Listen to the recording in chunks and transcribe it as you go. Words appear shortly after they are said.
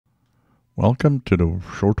Welcome to the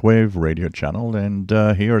shortwave radio channel, and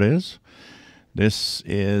here it is. This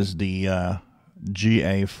is the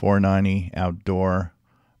GA490 outdoor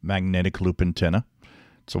magnetic loop antenna.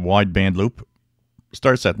 It's a wideband loop.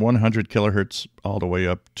 Starts at 100 kilohertz all the way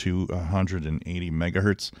up to 180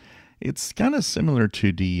 megahertz. It's kind of similar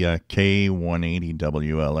to the K180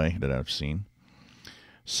 WLA that I've seen.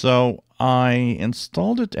 So I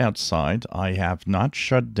installed it outside. I have not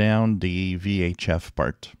shut down the VHF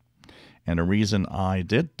part. And the reason I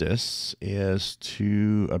did this is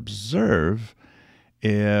to observe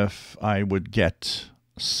if I would get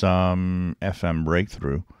some FM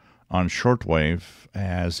breakthrough on shortwave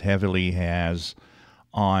as heavily as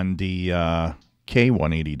on the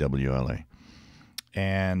K180 WLA.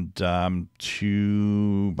 And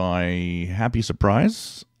to my happy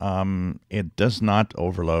surprise, it does not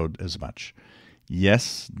overload as much.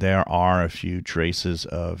 Yes, there are a few traces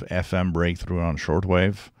of FM breakthrough on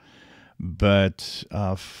shortwave, but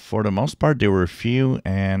for the most part, there were a few,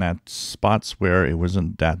 and at spots where it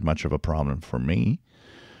wasn't that much of a problem for me.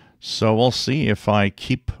 So we'll see if I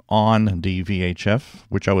keep on the VHF,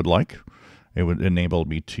 which I would like. It would enable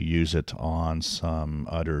me to use it on some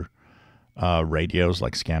other radios,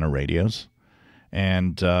 like scanner radios.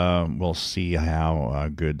 And we'll see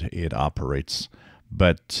how good it operates.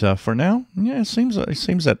 But for now, yeah, it seems at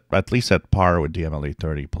least at par with the MLA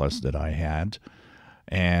 30 Plus that I had.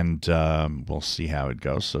 And we'll see how it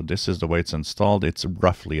goes. So this is the way it's installed. It's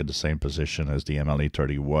roughly at the same position as the MLA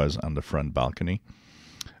 30 was on the front balcony.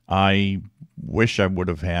 I wish I would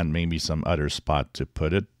have had maybe some other spot to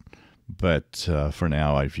put it, but for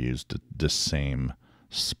now I've used the same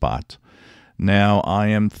spot. Now I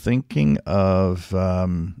am thinking of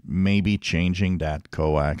maybe changing that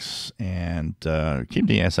coax and keep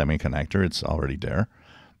the SMA connector. It's already there,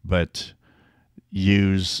 but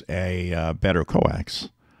use a better coax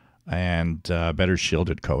and better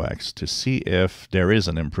shielded coax to see if there is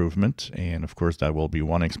an improvement. And of course, that will be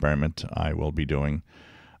one experiment I will be doing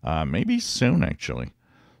maybe soon, actually.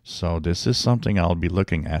 So this is something I'll be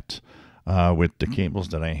looking at with the cables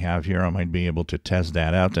that I have here. I might be able to test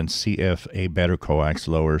that out and see if a better coax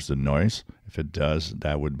lowers the noise. If it does,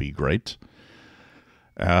 that would be great.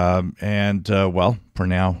 Well, for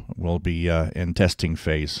now, we'll be in testing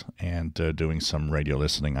phase and doing some radio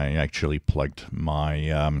listening. I actually plugged my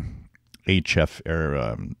HF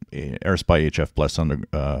AirSpy HF Plus under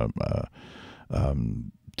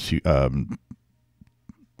to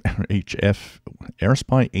HF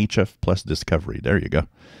AirSpy HF Plus Discovery. There you go.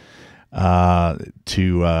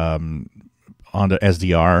 To on the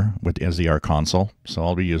SDR with the SDR console. So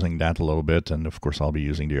I'll be using that a little bit, and of course I'll be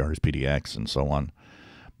using the RSPDX and so on.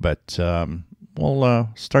 But we'll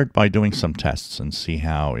start by doing some tests and see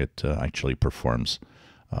how it actually performs.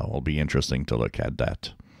 Will be interesting to look at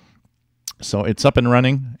that. So it's up and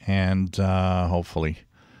running, and hopefully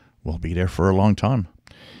we'll be there for a long time.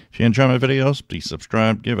 If you enjoy my videos, please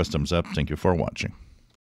subscribe, give us a thumbs up. Thank you for watching.